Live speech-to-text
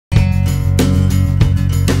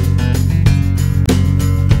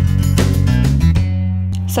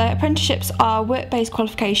So apprenticeships are work-based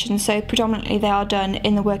qualifications, so predominantly they are done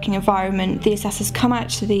in the working environment. The assessors come out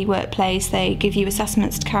to the workplace, they give you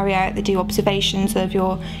assessments to carry out, they do observations of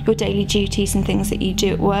your daily duties and things that you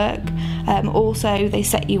do at work. Also they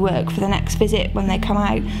set you work for the next visit when they come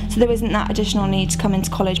out, so there isn't that additional need to come into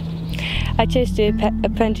college. I chose to do an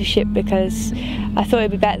apprenticeship because I thought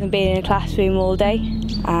it'd be better than being in a classroom all day,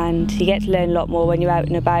 and you get to learn a lot more when you're out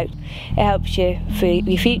and about. It helps you for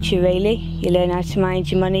your future really. You learn how to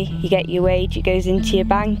manage your money, you get your wage, it goes into your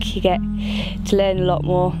bank, you get to learn a lot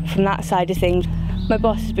more from that side of things. My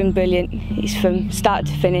boss has been brilliant, he's from start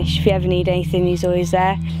to finish. If you ever need anything, he's always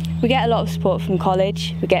there. We get a lot of support from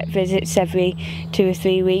college, we get visits every 2 or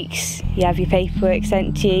 3 weeks, you have your paperwork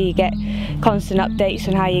sent to you, you get constant updates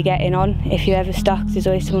on how you're getting on. If you're ever stuck, there's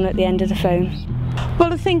always someone at the end of the phone.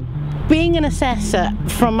 Well, I think being an assessor,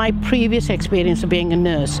 from my previous experience of being a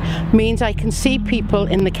nurse, means I can see people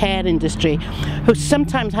in the care industry who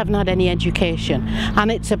sometimes haven't had any education,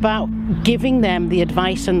 and it's about giving them the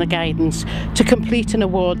advice and the guidance to complete an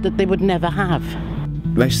award that they would never have.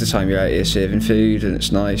 Most of the time you're out here serving food and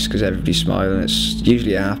it's nice because everybody's smiling. It's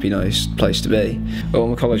usually a happy, nice place to be. Well,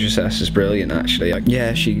 my college assessor's brilliant actually.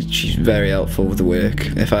 Yeah, she's very helpful with the work.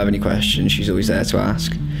 If I have any questions, she's always there to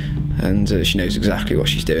ask, and she knows exactly what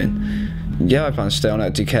she's doing. Yeah, I plan to stay on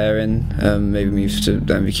at do caring, maybe move to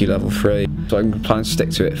MVQ level 3. So I plan to stick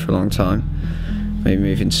to it for a long time. Maybe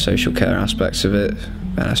move into social care aspects of it.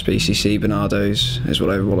 SPCC, Bernardo's is what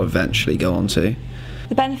I will eventually go on to.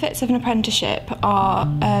 The benefits of an apprenticeship are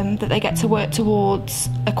that they get to work towards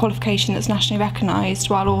a qualification that's nationally recognised,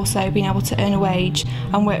 while also being able to earn a wage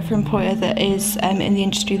and work for an employer that is in the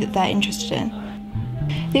industry that they're interested in.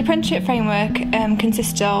 The apprenticeship framework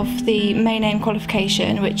consists of the main aim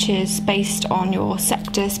qualification, which is based on your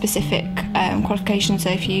sector-specific qualification. So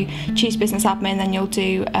if you choose business admin, then you'll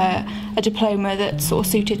do a diploma that's sort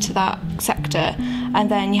of suited to that sector. And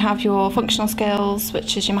then you have your functional skills,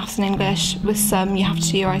 which is your maths and English. With some, you have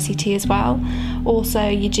to do your ICT as well. Also,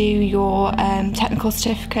 you do your technical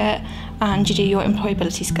certificate, and you do your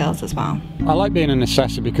employability skills as well. I like being an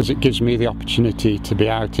assessor because it gives me the opportunity to be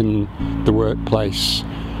out in the workplace,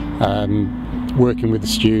 working with the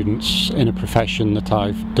students in a profession that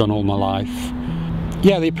I've done all my life.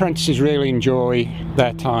 Yeah, the apprentices really enjoy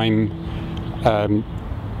their time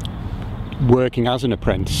working as an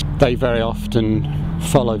apprentice. They very often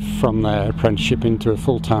follow from their apprenticeship into a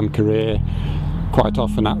full-time career, quite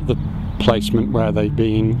often at the placement where they've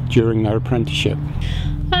been during their apprenticeship.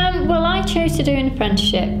 Well, I chose to do an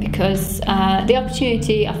apprenticeship because the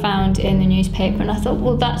opportunity I found in the newspaper, and I thought,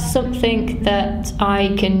 well, that's something that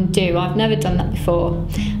I can do. I've never done that before.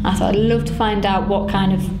 I thought I'd love to find out what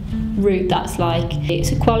kind of route that's like.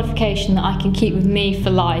 It's a qualification that I can keep with me for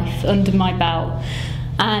life under my belt,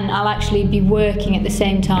 and I'll actually be working at the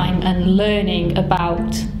same time and learning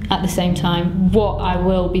about at the same time what I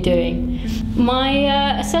will be doing.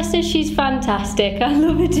 My assessor, she's fantastic. I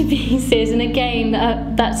love her to pieces, and again,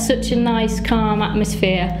 that's such a nice, calm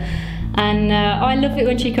atmosphere, and I love it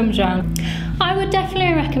when she comes around. I would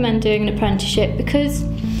definitely recommend doing an apprenticeship because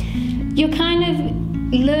you're kind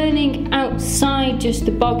of learning outside just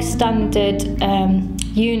the bog standard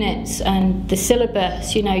units and the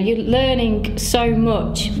syllabus. You know, you're learning so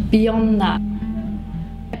much beyond that.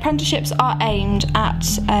 Apprenticeships are aimed at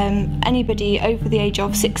anybody over the age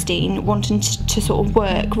of 16 wanting to sort of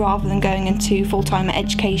work rather than going into full-time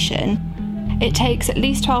education. It takes at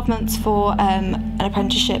least 12 months for an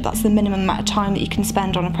apprenticeship. That's the minimum amount of time that you can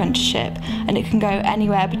spend on apprenticeship, and it can go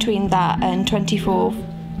anywhere between that and 24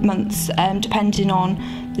 months depending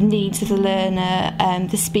on the needs of the learner,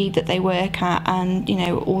 the speed that they work at, and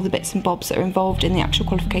all the bits and bobs that are involved in the actual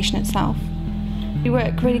qualification itself. We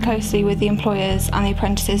work really closely with the employers and the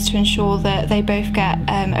apprentices to ensure that they both get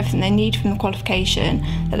everything they need from the qualification,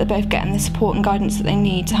 that they're both getting the support and guidance that they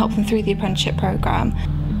need to help them through the apprenticeship programme.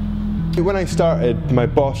 When I started, my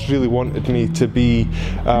boss really wanted me to be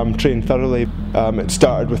trained thoroughly. It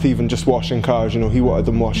started with even just washing cars. He wanted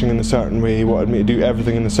them washing in a certain way, he wanted me to do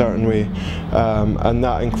everything in a certain way, and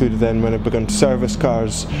that included then when I began to service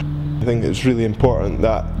cars. I think it's really important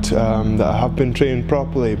that, that I have been trained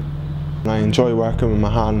properly. I enjoy working with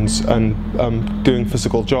my hands and doing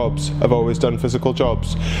physical jobs. I've always done physical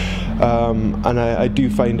jobs, and I do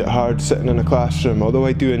find it hard sitting in a classroom, although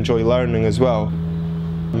I do enjoy learning as well.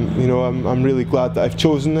 I'm really glad that I've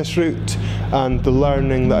chosen this route, and the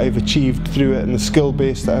learning that I've achieved through it and the skill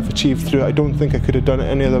base that I've achieved through it, I don't think I could have done it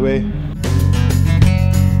any other way.